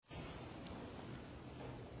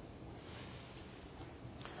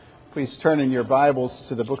Please turn in your Bibles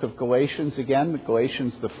to the book of Galatians again,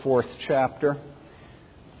 Galatians, the 4th chapter.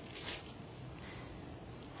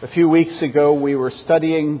 A few weeks ago, we were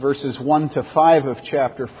studying verses 1 to 5 of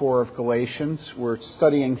chapter 4 of Galatians. We're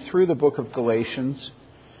studying through the book of Galatians.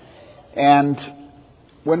 And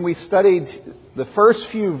when we studied the first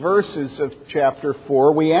few verses of chapter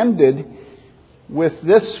 4, we ended with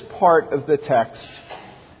this part of the text,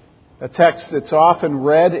 a text that's often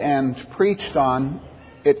read and preached on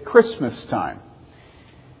at Christmas time.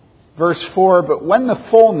 Verse 4, "But when the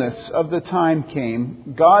fullness of the time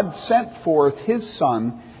came, God sent forth His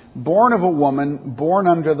Son, born of a woman, born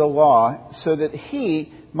under the law, so that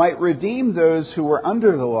He might redeem those who were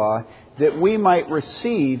under the law, that we might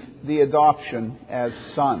receive the adoption as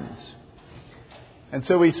sons." And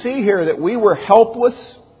so we see here that we were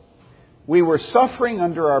helpless. We were suffering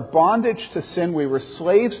under our bondage to sin. We were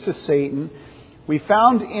slaves to Satan. We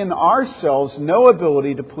found in ourselves no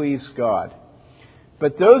ability to please God.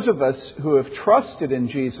 But those of us who have trusted in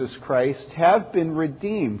Jesus Christ have been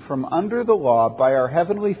redeemed from under the law by our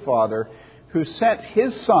Heavenly Father, who sent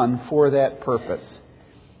His Son for that purpose.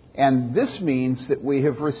 And this means that we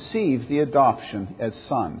have received the adoption as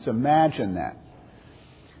sons. Imagine that.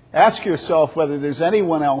 Ask yourself whether there's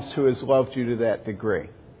anyone else who has loved you to that degree.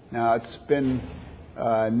 Now, it's been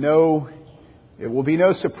it will be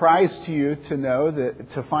no surprise to you to know that,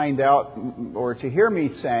 to find out or to hear me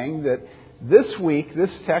saying that this week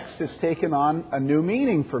this text has taken on a new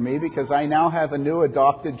meaning for me, because I now have a new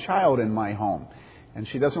adopted child in my home. And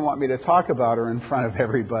she doesn't want me to talk about her in front of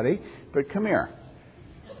everybody, but come here.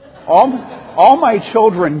 All my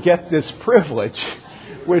children get this privilege,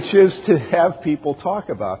 which is to have people talk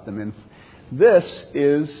about them. And this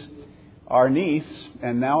is our niece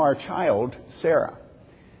and now our child, Sarah.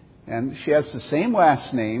 And she has the same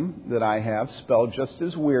last name that I have, spelled just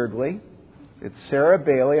as weirdly. It's Sarah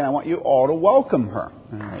Bailey, and I want you all to welcome her.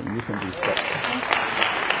 All right, you can be set.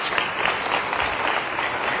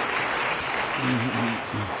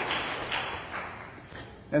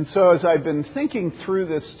 And so as I've been thinking through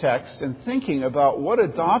this text and thinking about what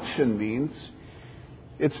adoption means,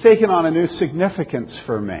 it's taken on a new significance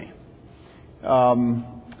for me.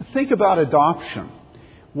 Think about adoption.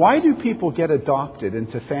 Why do people get adopted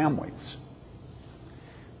into families?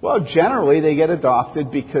 Well, generally they get adopted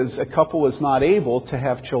because a couple is not able to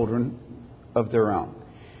have children of their own.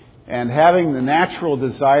 And having the natural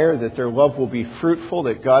desire that their love will be fruitful,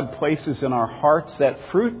 that God places in our hearts, that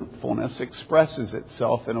fruitfulness expresses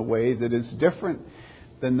itself in a way that is different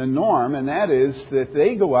than the norm. And that is that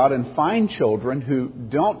they go out and find children who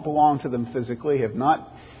don't belong to them physically, have not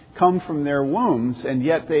come from their wombs, and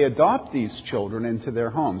yet they adopt these children into their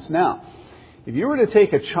homes. Now, if you were to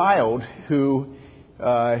take a child who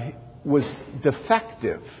was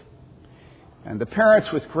defective, and the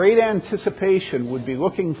parents with great anticipation would be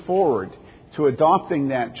looking forward to adopting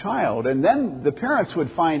that child, and then the parents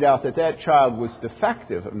would find out that that child was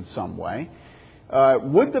defective in some way,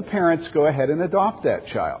 would the parents go ahead and adopt that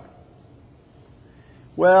child?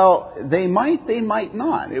 Well, they might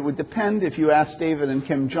not. It would depend, if you ask David and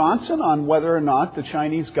Kim Johnson, on whether or not the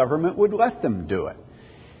Chinese government would let them do it.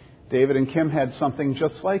 David and Kim had something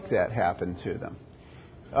just like that happen to them.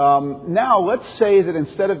 Now, let's say that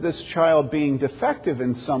instead of this child being defective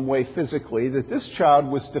in some way physically, that this child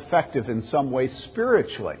was defective in some way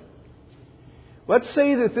spiritually. Let's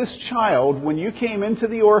say that this child, when you came into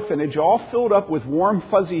the orphanage, all filled up with warm,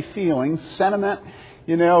 fuzzy feelings, sentiment,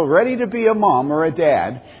 ready to be a mom or a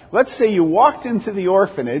dad. Let's say you walked into the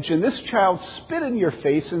orphanage and this child spit in your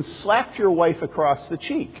face and slapped your wife across the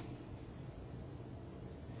cheek.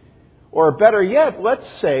 Or better yet, let's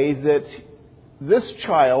say that this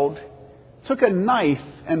child took a knife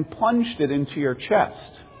and plunged it into your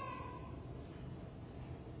chest.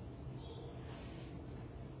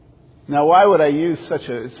 Now, why would I use such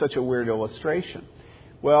a weird illustration?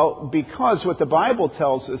 Well, because what the Bible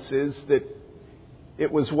tells us is that it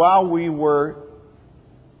was while we were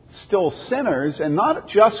still sinners, and not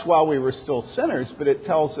just while we were still sinners, but it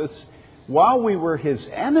tells us while we were His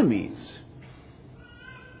enemies,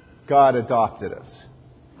 God adopted us.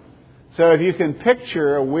 So if you can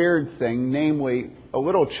picture a weird thing, namely a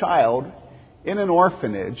little child in an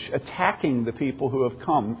orphanage attacking the people who have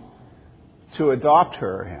come to adopt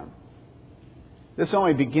her or him, this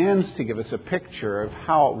only begins to give us a picture of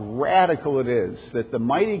how radical it is that the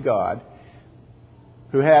mighty God,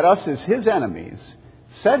 who had us as His enemies,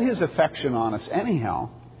 set His affection on us anyhow,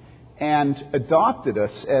 and adopted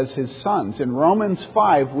us as His sons. In Romans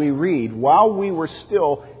 5 we read, while we were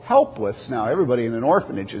still helpless, now everybody in an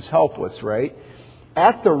orphanage is helpless, right?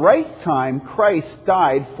 At the right time, Christ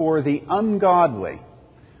died for the ungodly.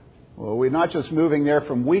 Well, we're not just moving there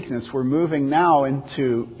from weakness, we're moving now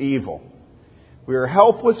into evil. We are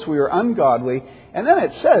helpless, we are ungodly. And then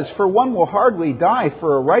it says, for one will hardly die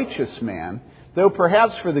for a righteous man, though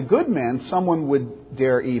perhaps for the good man someone would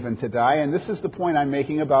dare even to die. And this is the point I'm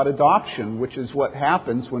making about adoption, which is what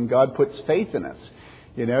happens when God puts faith in us.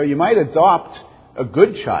 You know, you might adopt a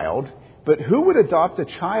good child, but who would adopt a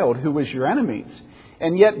child who was your enemy's?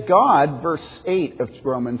 And yet God, verse 8 of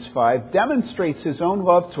Romans 5, demonstrates His own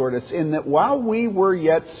love toward us in that while we were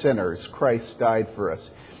yet sinners, Christ died for us.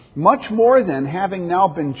 Much more than, having now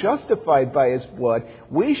been justified by His blood,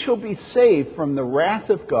 we shall be saved from the wrath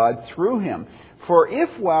of God through Him. For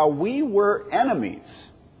if while we were enemies,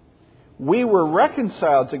 we were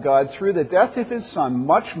reconciled to God through the death of His Son,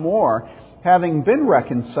 much more, having been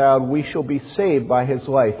reconciled, we shall be saved by His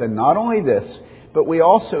life. And not only this, but we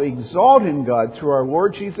also exalt in God through our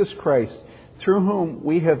Lord Jesus Christ, through whom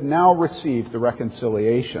we have now received the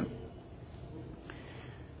reconciliation.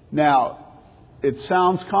 Now, it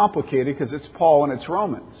sounds complicated because it's Paul and it's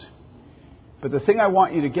Romans. But the thing I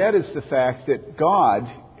want you to get is the fact that God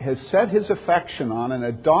has set His affection on and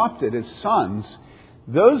adopted as sons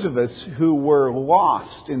those of us who were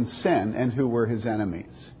lost in sin and who were His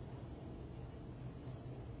enemies.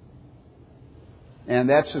 And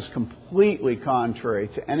that's just completely contrary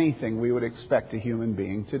to anything we would expect a human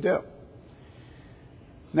being to do.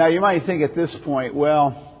 Now, you might think at this point,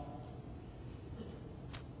 well,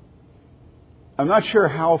 I'm not sure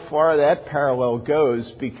how far that parallel goes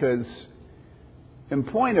because, in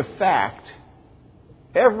point of fact,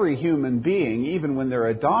 every human being, even when they're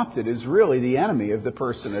adopted, is really the enemy of the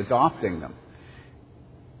person adopting them.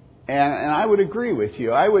 And I would agree with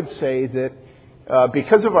you. I would say that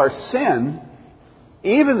because of our sin,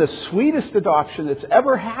 even the sweetest adoption that's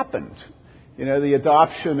ever happened, you know, the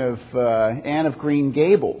adoption of Anne of Green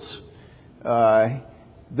Gables, the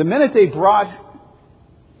minute they brought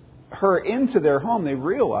her into their home, they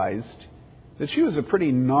realized that she was a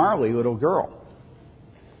pretty gnarly little girl.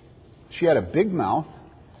 She had a big mouth.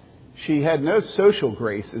 She had no social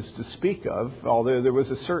graces to speak of, although there was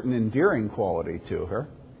a certain endearing quality to her.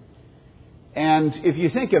 And if you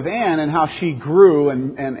think of Anne and how she grew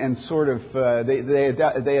and sort of they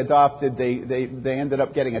ended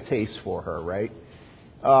up getting a taste for her, right?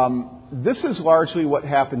 This is largely what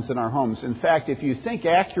happens in our homes. In fact, if you think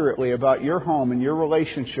accurately about your home and your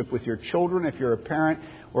relationship with your children, if you're a parent,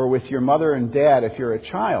 or with your mother and dad, if you're a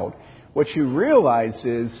child, what you realize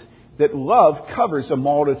is that love covers a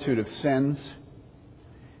multitude of sins.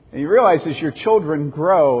 And you realize as your children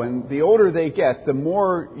grow and the older they get, the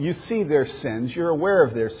more you see their sins, you're aware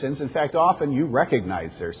of their sins. In fact, often you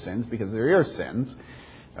recognize their sins because they're your sins.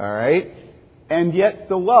 All right? And yet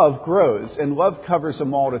the love grows, and love covers a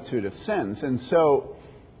multitude of sins. And so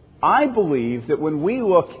I believe that when we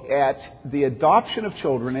look at the adoption of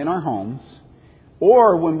children in our homes,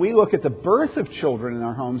 or when we look at the birth of children in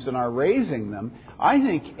our homes and our raising them, I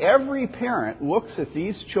think every parent looks at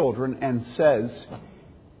these children and says,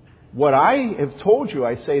 what I have told you,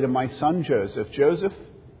 I say to my son Joseph, Joseph,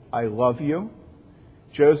 I love you.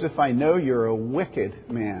 Joseph, I know you're a wicked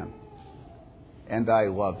man, and I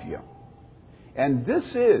love you. And this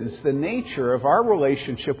is the nature of our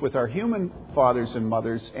relationship with our human fathers and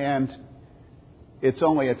mothers, and it's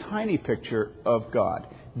only a tiny picture of God.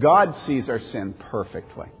 God sees our sin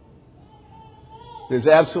perfectly. There's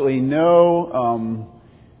absolutely no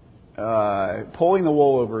pulling the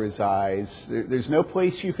wool over His eyes. There's no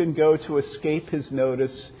place you can go to escape His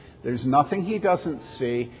notice. There's nothing He doesn't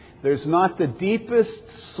see. There's not the deepest,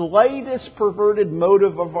 slightest perverted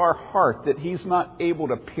motive of our heart that He's not able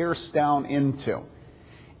to pierce down into.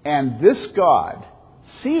 And this God,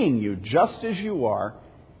 seeing you just as you are,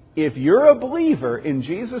 if you're a believer in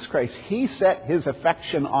Jesus Christ, He set His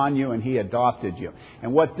affection on you and He adopted you.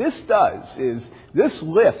 And what this does is this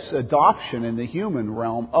lifts adoption in the human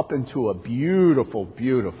realm up into a beautiful,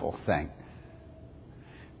 beautiful thing.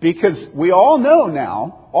 Because we all know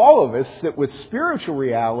now, all of us, that with spiritual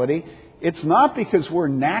reality, it's not because we're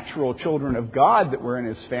natural children of God that we're in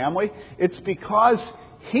His family. It's because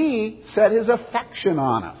He set His affection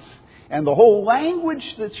on us. And the whole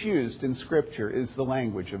language that's used in Scripture is the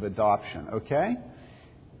language of adoption, okay?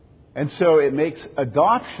 And so it makes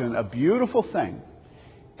adoption a beautiful thing.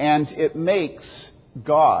 And it makes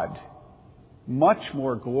God much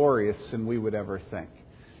more glorious than we would ever think.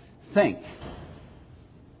 Think.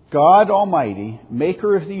 God Almighty,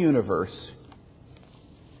 maker of the universe,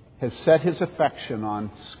 has set His affection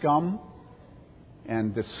on scum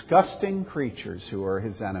and disgusting creatures who are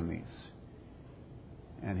His enemies.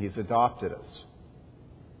 And He's adopted us.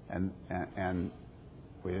 And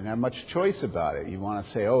We didn't have much choice about it. You want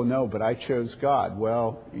to say, oh no, but I chose God.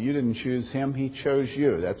 Well, you didn't choose Him, He chose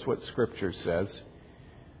you. That's what Scripture says.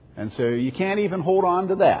 And so you can't even hold on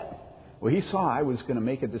to that. Well, He saw I was going to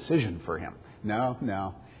make a decision for Him.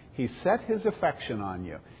 No. He set His affection on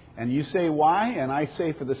you. And you say why? And I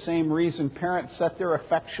say for the same reason parents set their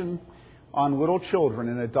affection on little children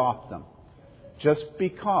and adopt them. Just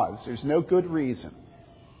because. There's no good reason.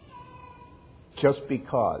 Just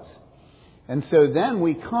because. And so then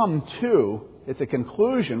we come to, at the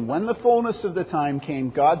conclusion, when the fullness of the time came,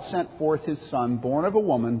 God sent forth His Son, born of a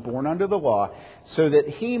woman, born under the law, so that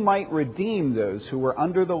He might redeem those who were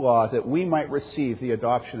under the law, that we might receive the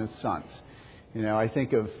adoption as sons. I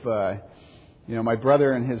think of, my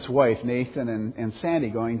brother and his wife, Nathan and Sandy,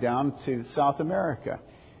 going down to South America.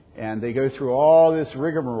 And they go through all this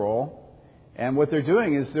rigmarole. And what they're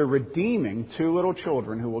doing is they're redeeming two little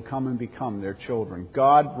children who will come and become their children.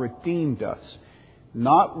 God redeemed us,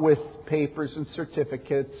 not with papers and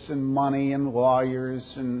certificates and money and lawyers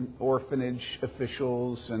and orphanage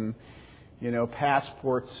officials and,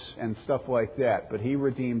 passports and stuff like that. But He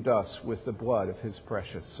redeemed us with the blood of His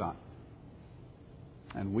precious Son.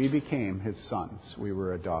 And we became His sons. We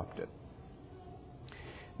were adopted.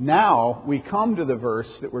 Now we come to the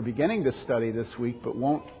verse that we're beginning to study this week but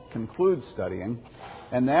won't conclude studying.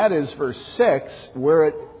 And that is verse 6, where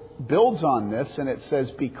it builds on this and it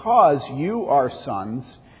says, because you are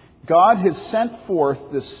sons, God has sent forth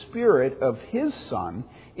the Spirit of His Son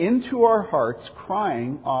into our hearts,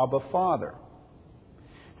 crying, Abba, Father.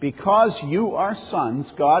 Because you are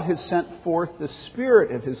sons, God has sent forth the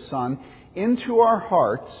Spirit of His Son into our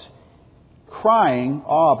hearts, crying,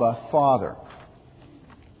 Abba, Father.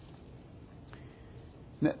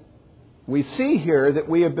 We see here that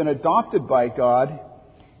we have been adopted by God,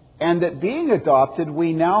 and that being adopted,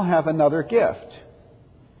 we now have another gift.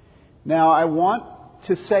 Now, I want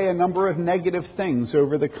to say a number of negative things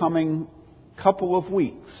over the coming couple of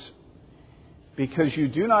weeks, because you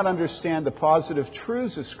do not understand the positive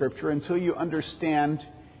truths of Scripture until you understand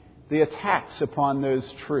the attacks upon those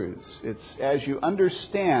truths. It's as you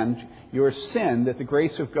understand your sin that the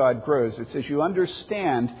grace of God grows. It's as you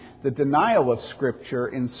understand the denial of Scripture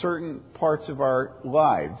in certain parts of our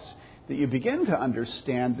lives that you begin to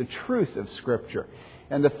understand the truth of Scripture.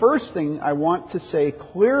 And the first thing I want to say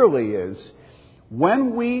clearly is,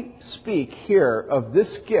 when we speak here of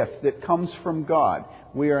this gift that comes from God,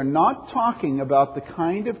 we are not talking about the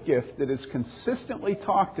kind of gift that is consistently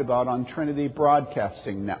talked about on Trinity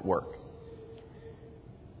Broadcasting Network.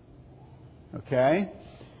 Okay?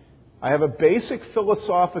 I have a basic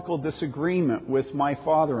philosophical disagreement with my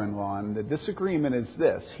father-in-law, and the disagreement is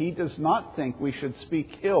this. He does not think we should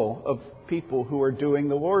speak ill of people who are doing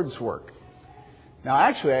the Lord's work. Now,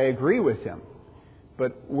 actually, I agree with him.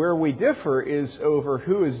 But where we differ is over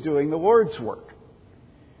who is doing the Lord's work.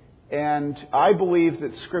 And I believe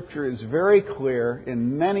that Scripture is very clear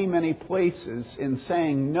in many, many places in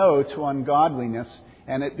saying no to ungodliness,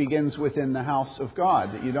 and it begins within the house of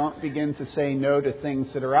God. That you don't begin to say no to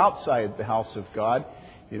things that are outside the house of God.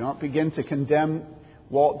 You don't begin to condemn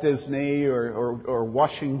Walt Disney or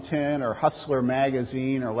Washington or Hustler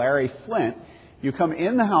Magazine or Larry Flint. You come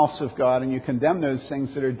in the house of God and you condemn those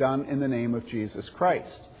things that are done in the name of Jesus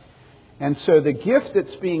Christ. And so the gift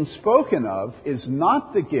that's being spoken of is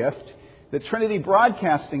not the gift that Trinity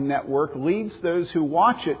Broadcasting Network leads those who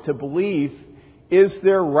watch it to believe is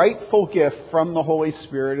their rightful gift from the Holy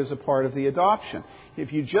Spirit as a part of the adoption.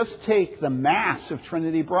 If you just take the mass of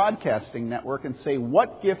Trinity Broadcasting Network and say,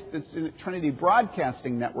 what gift does Trinity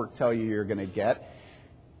Broadcasting Network tell you you're going to get?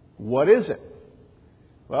 What is it?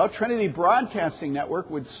 Well, Trinity Broadcasting Network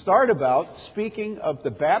would start about speaking of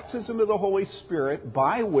the baptism of the Holy Spirit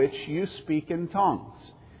by which you speak in tongues.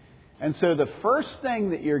 And so the first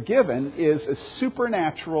thing that you're given is a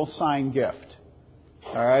supernatural sign gift.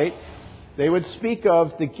 All right? They would speak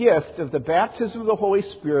of the gift of the baptism of the Holy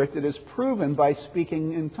Spirit that is proven by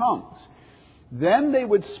speaking in tongues. Then they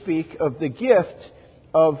would speak of the gift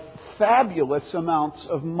of fabulous amounts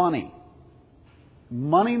of money.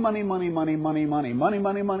 Money, money, money, money, money, money, money,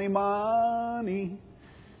 money, money, money.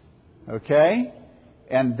 Okay?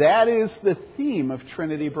 And that is the theme of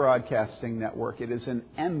Trinity Broadcasting Network. It is an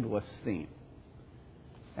endless theme.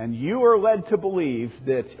 And you are led to believe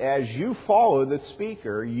that as you follow the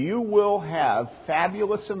speaker, you will have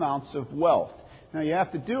fabulous amounts of wealth. Now, you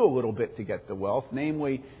have to do a little bit to get the wealth.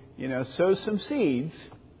 Namely, sow some seeds.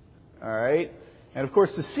 All right? And, of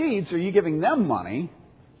course, the seeds, are you giving them money?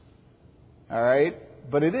 All right?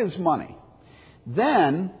 But it is money.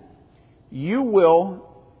 Then you will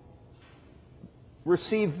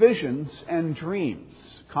receive visions and dreams.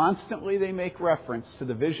 Constantly they make reference to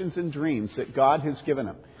the visions and dreams that God has given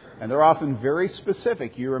them. And they're often very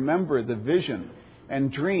specific. You remember the vision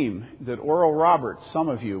and dream that Oral Roberts, some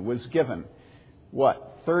of you, was given,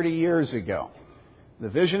 30 years ago. The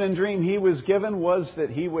vision and dream he was given was that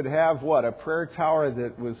he would have, a prayer tower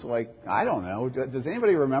that was like, I don't know. Does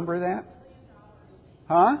anybody remember that?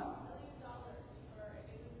 Huh?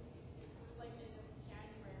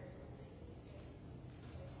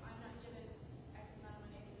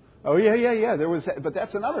 Oh, yeah. There was, but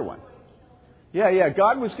that's another one. Yeah.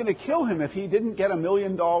 God was going to kill him if he didn't get $1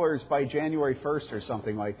 million by January 1st or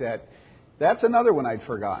something like that. That's another one I'd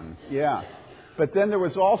forgotten. Yeah. But then there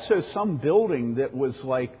was also some building that was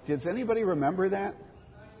like, does anybody remember that?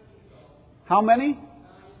 How many?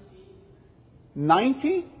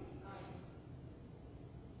 90?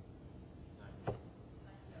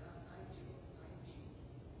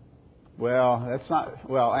 Well, that's not,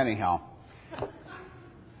 anyhow.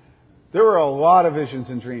 There were a lot of visions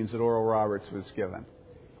and dreams that Oral Roberts was given.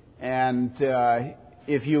 And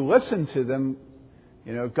if you listen to them,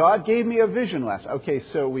 God gave me a vision last. Okay,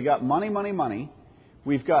 so we got money.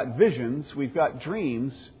 We've got visions. We've got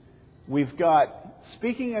dreams. We've got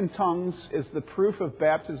speaking in tongues as the proof of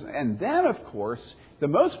baptism. And then, of course, the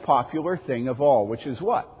most popular thing of all, which is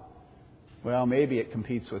what? Well, maybe it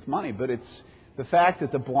competes with money, but it's the fact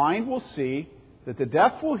that the blind will see, that the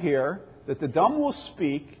deaf will hear, that the dumb will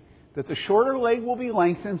speak, that the shorter leg will be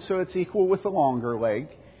lengthened so it's equal with the longer leg,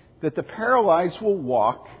 that the paralyzed will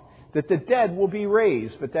walk, that the dead will be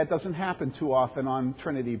raised. But that doesn't happen too often on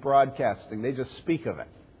Trinity Broadcasting. They just speak of it.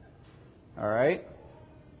 All right?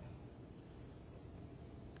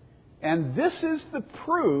 And this is the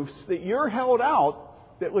proofs that you're held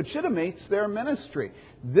out that legitimates their ministry.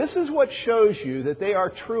 This is what shows you that they are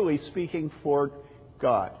truly speaking for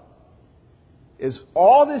God. Is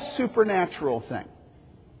all this supernatural thing.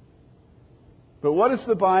 But what does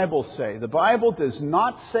the Bible say? The Bible does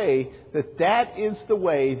not say that that is the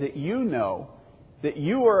way that you know that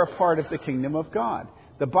you are a part of the kingdom of God.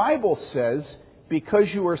 The Bible says,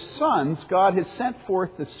 because you are sons, God has sent forth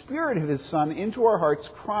the Spirit of His Son into our hearts,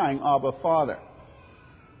 crying, Abba, Father.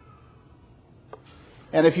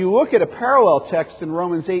 And if you look at a parallel text in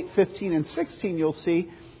Romans 8:15 and 16, you'll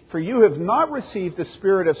see, for you have not received the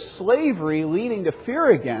spirit of slavery leading to fear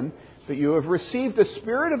again, but you have received the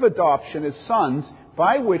spirit of adoption as sons,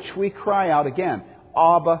 by which we cry out again,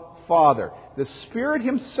 Abba, Father. The Spirit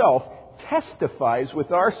Himself testifies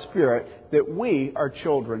with our spirit that we are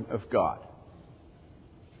children of God.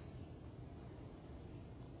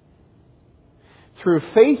 Through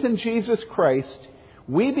faith in Jesus Christ,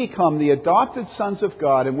 we become the adopted sons of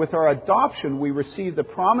God, and with our adoption we receive the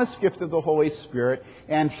promised gift of the Holy Spirit,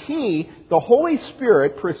 and He, the Holy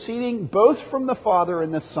Spirit, proceeding both from the Father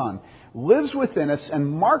and the Son, lives within us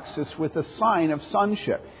and marks us with the sign of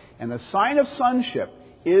sonship. And the sign of sonship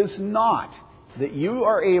is not that you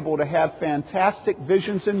are able to have fantastic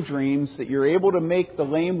visions and dreams, that you're able to make the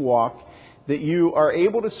lame walk, that you are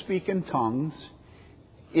able to speak in tongues.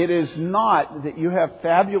 It is not that you have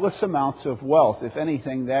fabulous amounts of wealth. If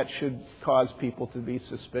anything, that should cause people to be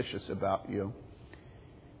suspicious about you.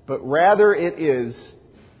 But rather it is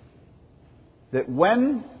that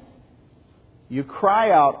when you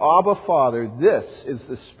cry out, Abba, Father, this is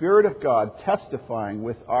the Spirit of God testifying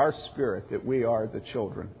with our spirit that we are the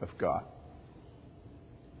children of God.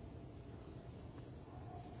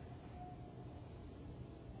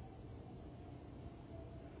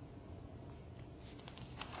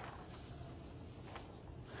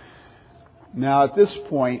 Now, at this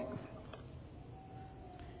point,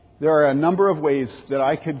 there are a number of ways that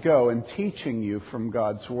I could go in teaching you from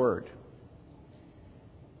God's Word.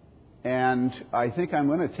 And I think I'm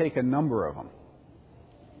going to take a number of them.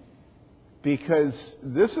 Because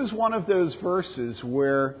this is one of those verses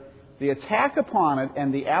where the attack upon it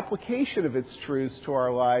and the application of its truths to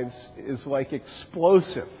our lives is like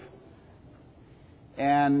explosive.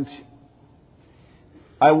 And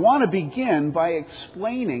I want to begin by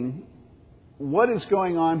explaining what is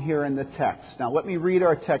going on here in the text. Now, let me read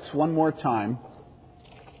our text one more time.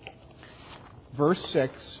 Verse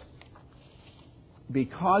 6.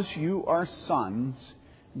 Because you are sons,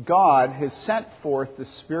 God has sent forth the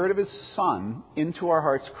Spirit of His Son into our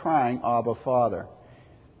hearts, crying, Abba, Father.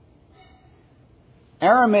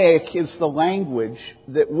 Aramaic is the language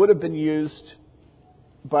that would have been used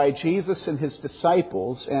by Jesus and His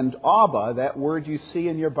disciples, and Abba, that word you see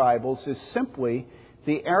in your Bibles, is simply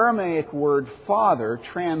the Aramaic word Father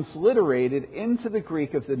transliterated into the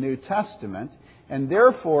Greek of the New Testament, and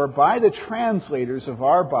therefore by the translators of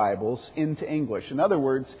our Bibles into English. In other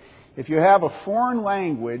words, If you have a foreign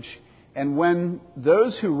language, and when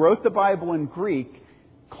those who wrote the Bible in Greek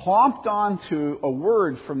clomped onto a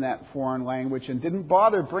word from that foreign language and didn't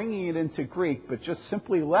bother bringing it into Greek, but just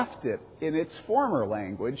simply left it in its former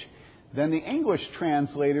language, then the English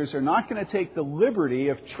translators are not going to take the liberty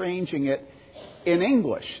of changing it in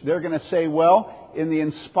English. They're going to say, well, in the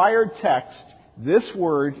inspired text, this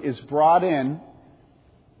word is brought in,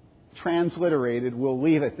 transliterated, we'll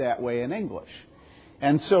leave it that way in English.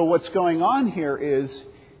 And so what's going on here is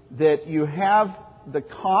that you have the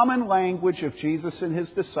common language of Jesus and his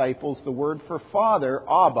disciples, the word for Father,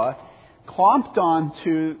 Abba, clomped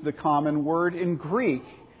onto the common word in Greek,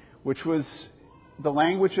 which was the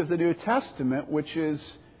language of the New Testament, which is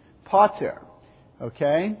pater.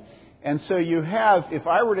 Okay? And so you have, if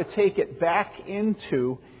I were to take it back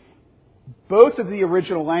into both of the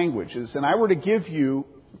original languages, and I were to give you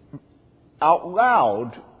out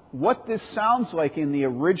loud what this sounds like in the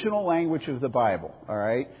original language of the Bible, all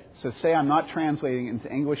right? So say I'm not translating it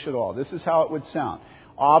into English at all. This is how it would sound.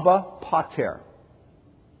 Abba, pater.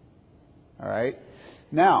 All right?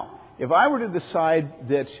 Now, if I were to decide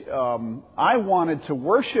that I wanted to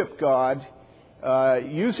worship God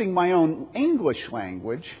using my own English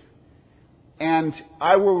language, and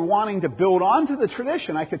I were wanting to build onto the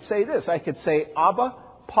tradition, I could say this. I could say, Abba,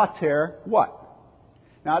 pater, what?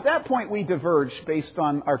 Now, at that point, we diverged based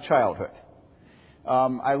on our childhood.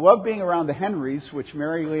 I love being around the Henrys, which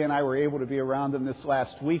Mary Lee and I were able to be around them this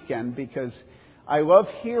last weekend, because I love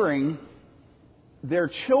hearing their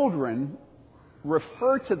children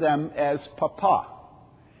refer to them as Papa,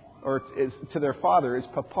 or to their father as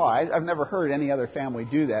Papa. I've never heard any other family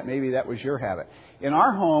do that. Maybe that was your habit. In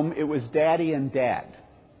our home, it was Daddy and Dad.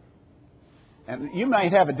 And you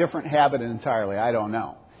might have a different habit entirely. I don't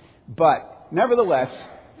know. But nevertheless,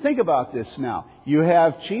 think about this now. You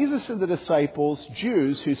have Jesus and the disciples,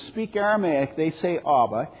 Jews, who speak Aramaic. They say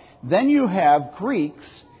Abba. Then you have Greeks,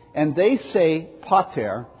 and they say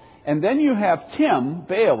Pater. And then you have Tim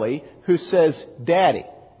Bailey, who says Daddy.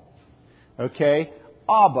 Okay?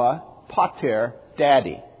 Abba, Pater,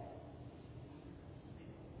 Daddy.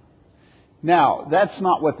 Now, that's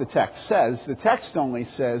not what the text says. The text only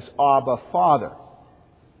says Abba, Father.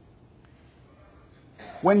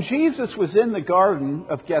 When Jesus was in the Garden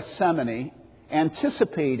of Gethsemane,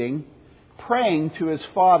 praying to his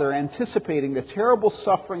Father, anticipating the terrible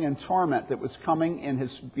suffering and torment that was coming in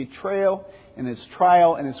his betrayal, in his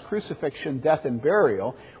trial, in his crucifixion, death, and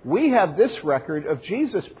burial, we have this record of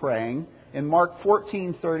Jesus praying in Mark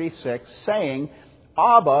 14:36, saying,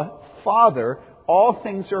 Abba, Father, all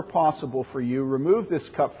things are possible for you. Remove this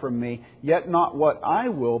cup from me, yet not what I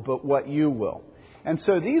will, but what you will. And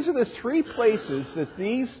so these are the three places that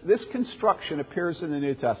this construction appears in the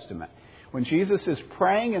New Testament. When Jesus is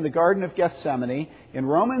praying in the Garden of Gethsemane, in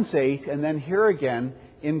Romans 8, and then here again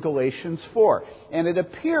in Galatians 4. And it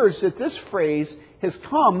appears that this phrase has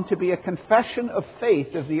come to be a confession of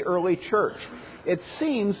faith of the early church. It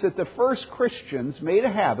seems that the first Christians made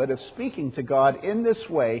a habit of speaking to God in this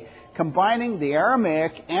way, combining the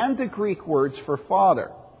Aramaic and the Greek words for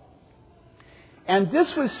Father. And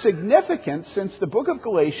this was significant since the book of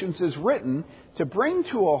Galatians is written to bring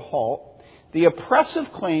to a halt the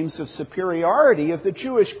oppressive claims of superiority of the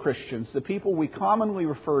Jewish Christians, the people we commonly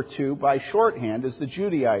refer to by shorthand as the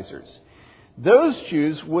Judaizers. Those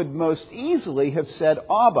Jews would most easily have said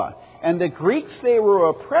Abba, and the Greeks they were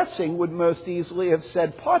oppressing would most easily have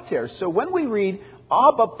said Pater. So when we read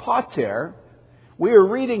Abba Pater, we are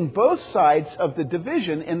reading both sides of the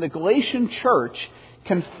division in the Galatian church,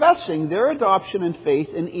 confessing their adoption and faith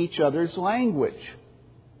in each other's language.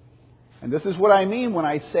 And this is what I mean when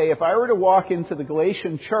I say if I were to walk into the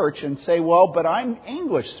Galatian church and say, well, but I'm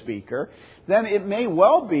English speaker, then it may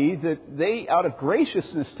well be that they, out of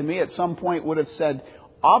graciousness to me at some point, would have said,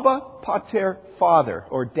 Abba, Pater, Father,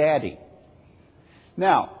 or Daddy.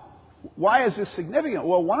 Now, why is this significant?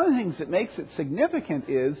 Well, one of the things that makes it significant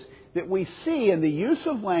is that we see in the use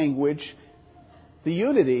of language the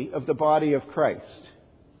unity of the body of Christ.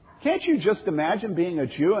 Can't you just imagine being a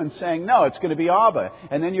Jew and saying, no, it's going to be Abba,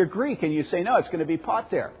 and then you're Greek and you say, no, it's going to be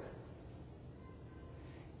Pater.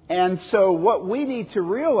 And so what we need to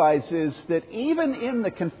realize is that even in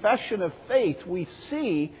the confession of faith, we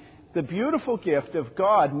see the beautiful gift of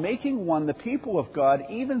God making one the people of God,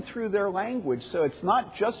 even through their language. So it's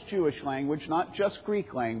not just Jewish language, not just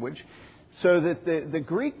Greek language, so that the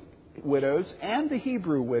Greek widows and the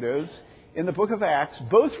Hebrew widows in the book of Acts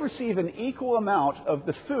both receive an equal amount of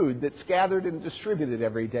the food that's gathered and distributed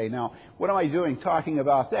every day. Now, what am I doing talking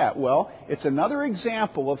about that? Well, it's another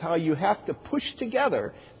example of how you have to push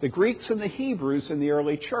together the Greeks and the Hebrews in the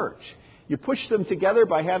early church. You push them together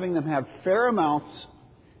by having them have fair amounts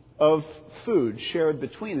of food shared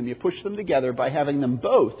between them. You push them together by having them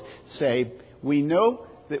both say, we know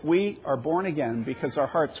that we are born again because our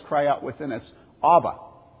hearts cry out within us, Abba.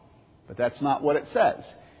 But that's not what it says.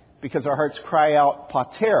 Because our hearts cry out,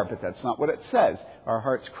 Pater. But that's not what it says. Our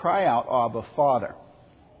hearts cry out, Abba, Father.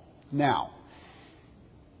 Now,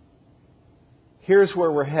 here's where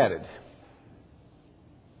we're headed.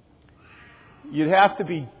 You'd have to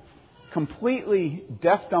be completely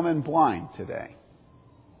deaf, dumb, and blind today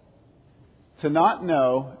to not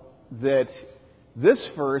know that this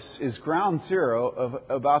verse is ground zero of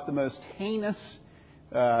about the most heinous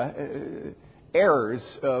errors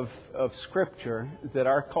of Scripture that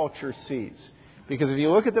our culture sees. Because if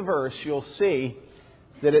you look at the verse, you'll see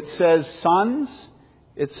that it says sons,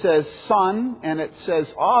 it says son, and it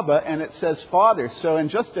says Abba, and it says Father. So in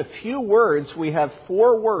just a few words, we have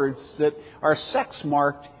 4 words that are sex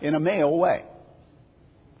marked in a male way.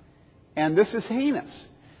 And this is heinous.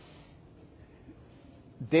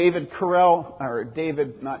 David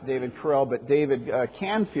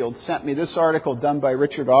Canfield sent me this article done by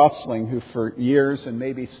Richard Ostling, who for years and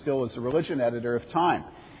maybe still is the religion editor of Time.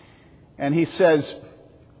 And he says,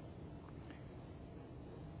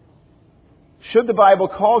 should the Bible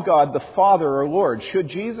call God the Father or Lord? Should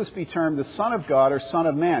Jesus be termed the Son of God or Son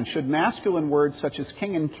of Man? Should masculine words such as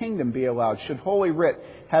king and kingdom be allowed? Should Holy Writ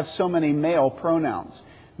have so many male pronouns?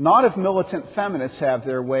 Not if militant feminists have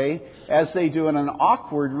their way, as they do in an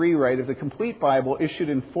awkward rewrite of the complete Bible issued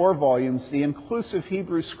in 4 volumes, the inclusive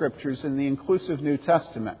Hebrew Scriptures and the inclusive New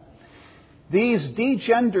Testament. These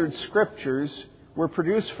degendered Scriptures were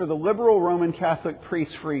produced for the liberal Roman Catholic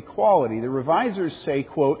priests for equality. The revisers say,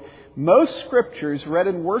 quote, most Scriptures read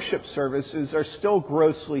in worship services are still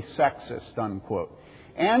grossly sexist, unquote.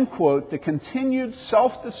 And, quote, the continued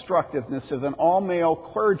self-destructiveness of an all-male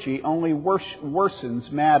clergy only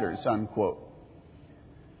worsens matters, unquote.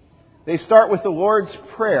 They start with the Lord's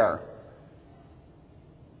Prayer.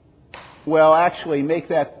 Well, actually, make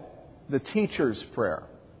that the teacher's prayer.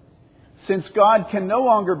 Since God can no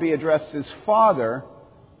longer be addressed as Father,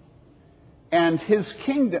 and His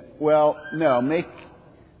kingdom, well, no,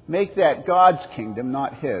 make that God's kingdom,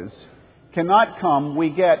 not His, cannot come, we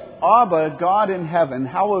get, Abba, God in heaven,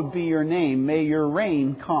 hallowed be your name, may your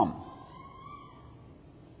reign come.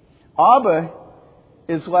 Abba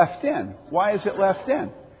is left in. Why is it left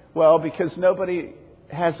in? Well, because nobody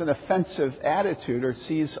has an offensive attitude or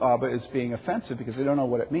sees Abba as being offensive because they don't know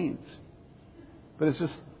what it means. But it's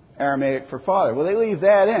just Aramaic for Father. Well, they leave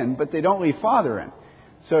that in, but they don't leave Father in.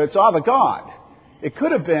 So it's Abba God. It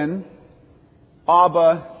could have been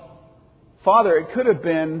Abba Father. It could have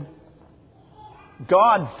been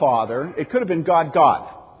God Father. It could have been God God.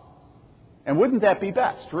 And wouldn't that be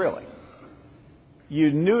best, really?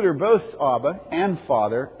 You neuter both Abba and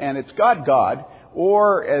Father, and it's God God.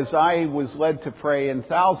 Or, as I was led to pray in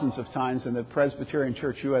thousands of times in the Presbyterian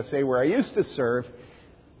Church USA, where I used to serve,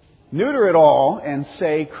 neuter it all and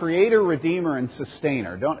say Creator, Redeemer, and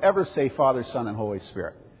Sustainer. Don't ever say Father, Son, and Holy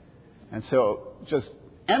Spirit. And so just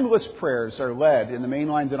endless prayers are led in the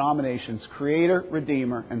mainline denominations, Creator,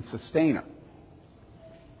 Redeemer, and Sustainer.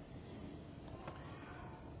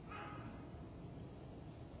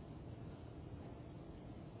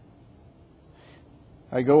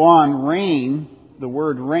 I go on, reign, the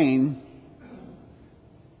word reign,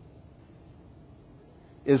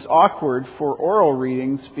 is awkward for oral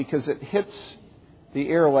readings because it hits the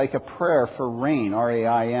ear like a prayer for rain,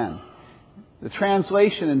 R-A-I-N. The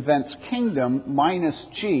translation invents kingdom minus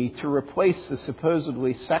G to replace the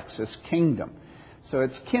supposedly sexist kingdom. So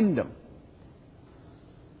it's kingdom,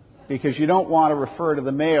 because you don't want to refer to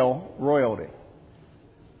the male royalty.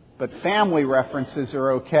 But family references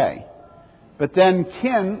are okay. But then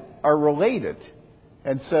kin are related.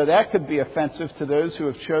 And so that could be offensive to those who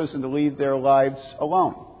have chosen to lead their lives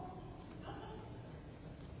alone.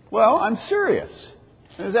 Well, I'm serious.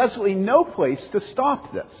 There's absolutely no place to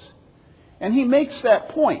stop this. And he makes that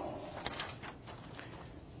point.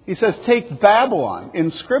 He says, take Babylon.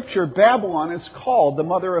 In Scripture, Babylon is called the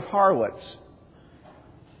mother of harlots.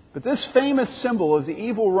 But this famous symbol of the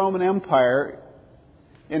evil Roman Empire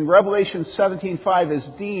in Revelation 17:5 is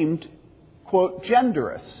deemed, quote,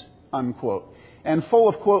 genderous, unquote, and full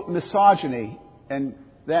of, quote, misogyny. And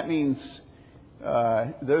that means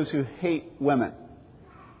those who hate women.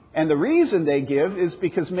 And the reason they give is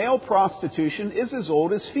because male prostitution is as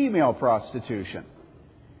old as female prostitution.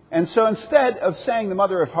 And so instead of saying the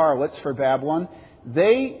mother of harlots for Babylon,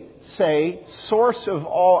 they say source of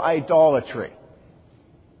all idolatry.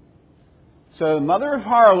 So the mother of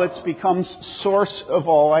harlots becomes source of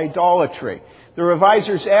all idolatry. The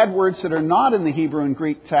revisers add words that are not in the Hebrew and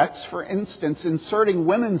Greek text, for instance, inserting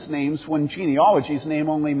women's names when genealogies name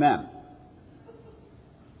only men.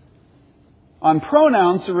 On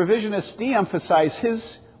pronouns, the revisionists de-emphasize his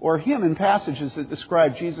or him in passages that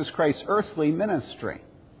describe Jesus Christ's earthly ministry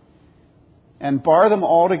and bar them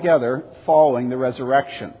altogether following the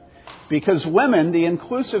resurrection. Because women, the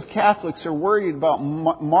inclusive Catholics, are worried about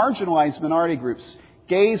marginalized minority groups,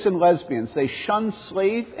 gays and lesbians. They shun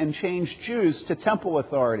slave and change Jews to temple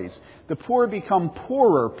authorities. The poor become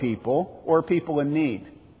poorer people or people in need.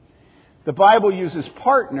 The Bible uses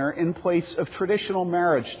partner in place of traditional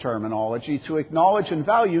marriage terminology to acknowledge and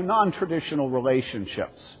value non-traditional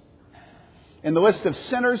relationships. In the list of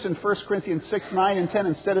sinners in 1 Corinthians 6, 9, and 10,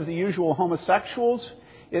 instead of the usual homosexuals,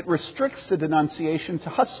 it restricts the denunciation to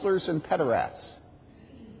hustlers and pederasts.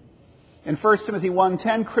 In 1 Timothy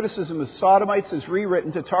 1:10, criticism of sodomites is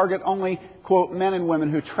rewritten to target only, quote, men and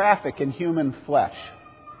women who traffic in human flesh.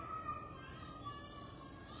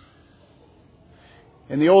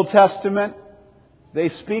 In the Old Testament, they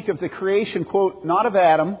speak of the creation, quote, not of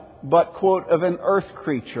Adam, but, quote, of an earth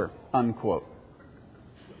creature, unquote.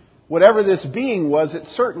 Whatever this being was, it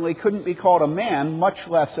certainly couldn't be called a man, much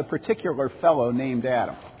less a particular fellow named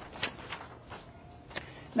Adam.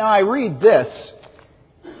 Now, I read this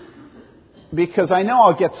because I know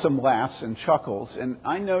I'll get some laughs and chuckles, and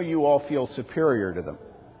I know you all feel superior to them.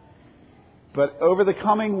 But over the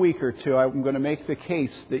coming week or two, I'm going to make the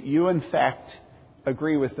case that you, in fact,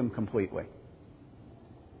 agree with them completely.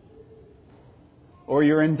 Or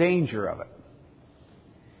you're in danger of it.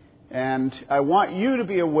 And I want you to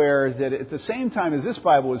be aware that at the same time as this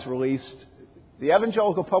Bible was released, the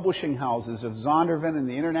evangelical publishing houses of Zondervan and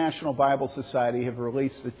the International Bible Society have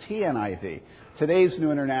released the TNIV, today's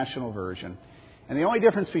New International Version. And the only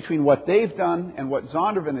difference between what they've done and what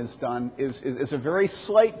Zondervan has done is a very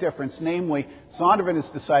slight difference. Namely, Zondervan has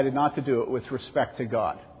decided not to do it with respect to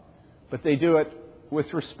God, but they do it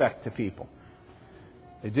with respect to people.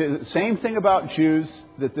 They do the same thing about Jews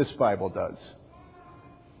that this Bible does.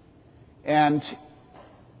 And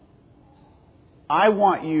I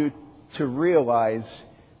want you to realize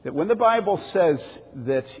that when the Bible says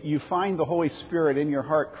that you find the Holy Spirit in your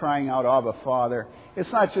heart crying out, Abba, Father,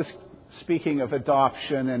 it's not just speaking of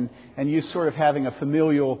adoption and you sort of having a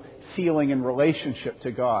familial feeling and relationship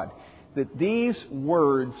to God. That these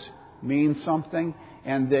words mean something,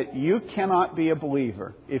 and that you cannot be a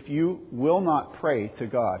believer if you will not pray to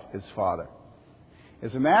God as Father.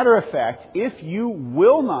 As a matter of fact, if you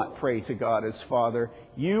will not pray to God as Father,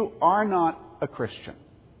 you are not a Christian.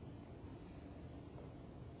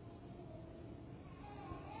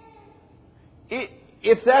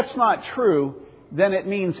 If that's not true, then it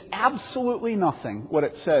means absolutely nothing what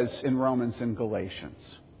it says in Romans and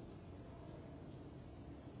Galatians.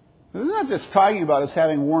 It's not just talking about us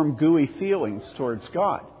having warm, gooey feelings towards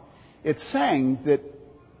God. It's saying that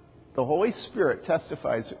the Holy Spirit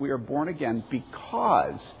testifies that we are born again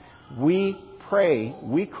because we pray,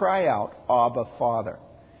 we cry out, Abba, Father.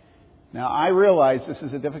 Now, I realize this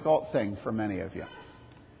is a difficult thing for many of you.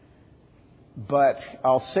 But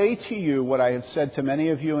I'll say to you what I have said to many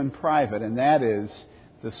of you in private, and that is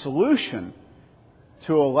the solution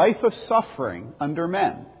to a life of suffering under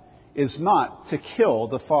men is not to kill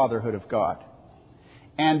the fatherhood of God.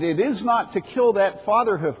 And it is not to kill that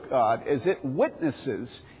fatherhood of God as it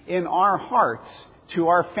witnesses in our hearts to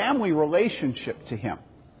our family relationship to Him.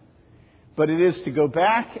 But it is to go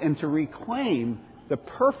back and to reclaim the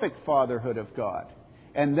perfect fatherhood of God,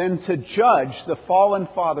 and then to judge the fallen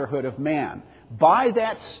fatherhood of man by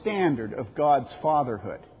that standard of God's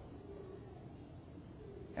fatherhood.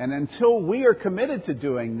 And until we are committed to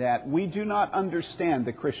doing that, we do not understand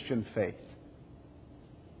the Christian faith.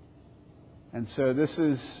 And so this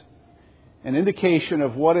is an indication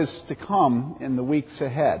of what is to come in the weeks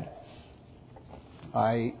ahead.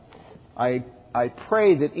 I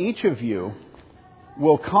pray that each of you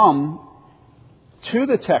will come to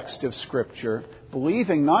the text of Scripture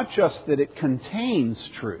believing not just that it contains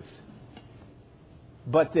truth,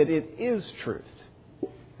 but that it is truth.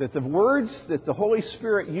 That the words that the Holy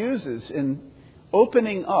Spirit uses in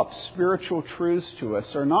opening up spiritual truths to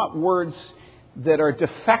us are not words that are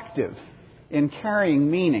defective in carrying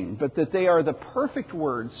meaning, but that they are the perfect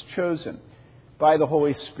words chosen by the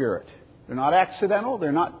Holy Spirit. They're not accidental,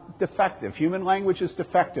 they're not defective. Human language is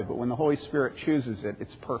defective, but when the Holy Spirit chooses it,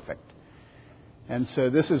 it's perfect. And so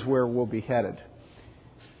this is where we'll be headed.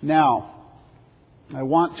 Now, I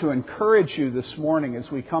want to encourage you this morning as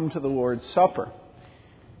we come to the Lord's Supper.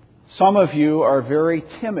 Some of you are very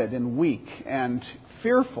timid and weak and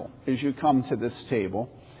fearful as you come to this table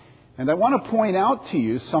And I want to point out to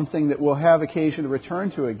you something that we'll have occasion to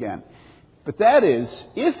return to again. But that is,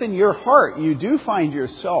 if in your heart you do find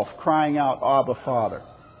yourself crying out, Abba, Father,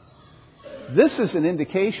 this is an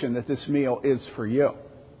indication that this meal is for you.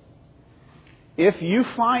 If you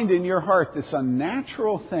find in your heart this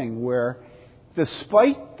unnatural thing where,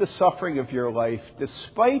 despite the suffering of your life,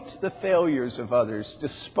 despite the failures of others,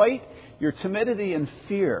 despite your timidity and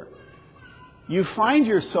fear, you find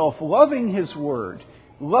yourself loving His Word,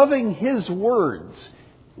 loving His words,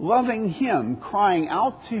 loving Him, crying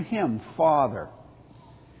out to Him, Father.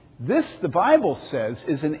 This, the Bible says,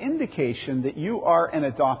 is an indication that you are an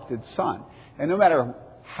adopted son. And no matter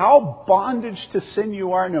how bondage to sin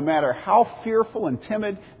you are, no matter how fearful and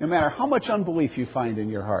timid, no matter how much unbelief you find in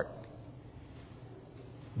your heart,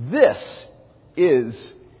 this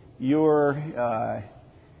is your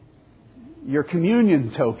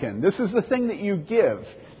communion token. This is the thing that you give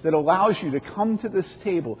that allows you to come to this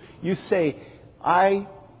table. You say, I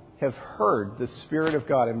have heard the Spirit of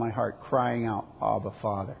God in my heart crying out, Abba,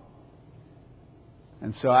 Father.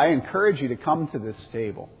 And so I encourage you to come to this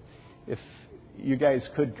table. If you guys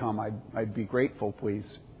could come, I'd be grateful, please.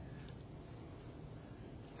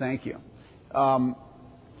 Thank you.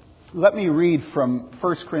 Let me read from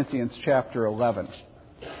 1 Corinthians chapter 11.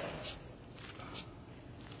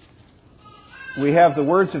 We have the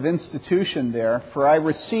words of institution there. For I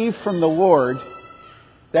received from the Lord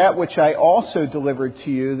that which I also delivered to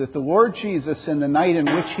you, that the Lord Jesus, in the night in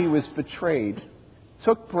which He was betrayed,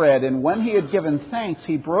 took bread, and when He had given thanks,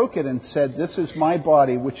 He broke it and said, This is my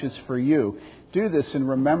body, which is for you. Do this in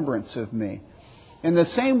remembrance of me. In the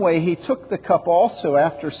same way, He took the cup also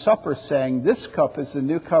after supper, saying, This cup is the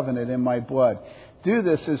new covenant in my blood. Do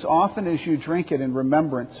this as often as you drink it in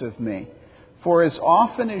remembrance of me. For as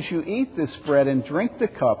often as you eat this bread and drink the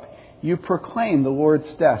cup, you proclaim the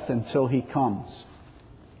Lord's death until He comes.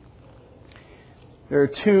 There are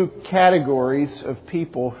two categories of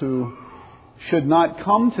people who should not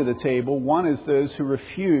come to the table. One is those who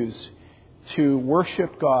refuse to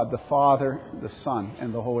worship God, the Father, the Son,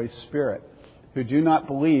 and the Holy Spirit, who do not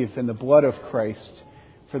believe in the blood of Christ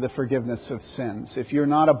for the forgiveness of sins. If you're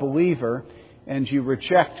not a believer and you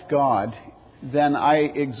reject God, then I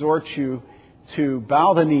exhort you to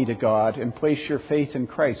bow the knee to God and place your faith in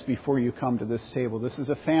Christ before you come to this table. This is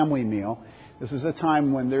a family meal. This is a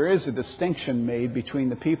time when there is a distinction made between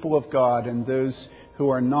the people of God and those who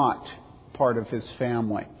are not part of His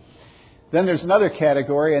family. Then there's another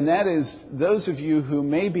category, and that is those of you who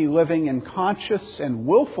may be living in conscious and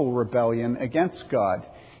willful rebellion against God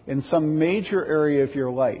in some major area of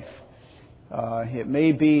your life. It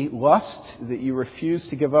may be lust, that you refuse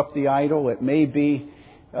to give up the idol. It may be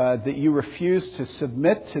that you refuse to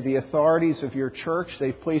submit to the authorities of your church.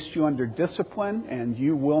 They've placed you under discipline and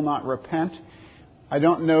you will not repent. I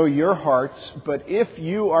don't know your hearts, but if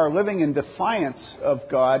you are living in defiance of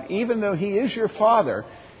God, even though He is your Father,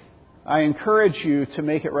 I encourage you to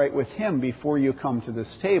make it right with Him before you come to this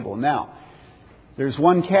table. Now, there's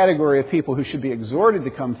one category of people who should be exhorted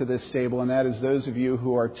to come to this table, and that is those of you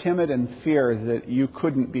who are timid and fear that you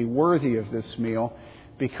couldn't be worthy of this meal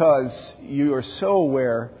because you are so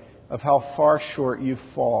aware of how far short you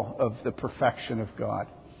fall of the perfection of God.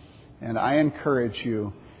 And I encourage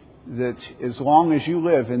you that as long as you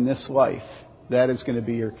live in this life, that is going to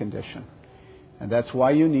be your condition. And that's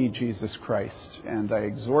why you need Jesus Christ. And I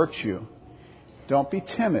exhort you, don't be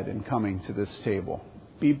timid in coming to this table.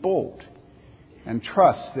 Be bold. And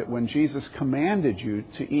trust that when Jesus commanded you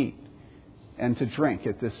to eat and to drink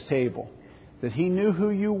at this table, that He knew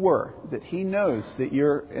who you were, that He knows that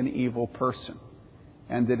you're an evil person,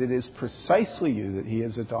 and that it is precisely you that He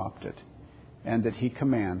has adopted, and that He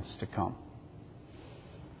commands to come.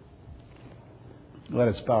 Let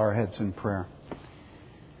us bow our heads in prayer.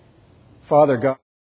 Father God,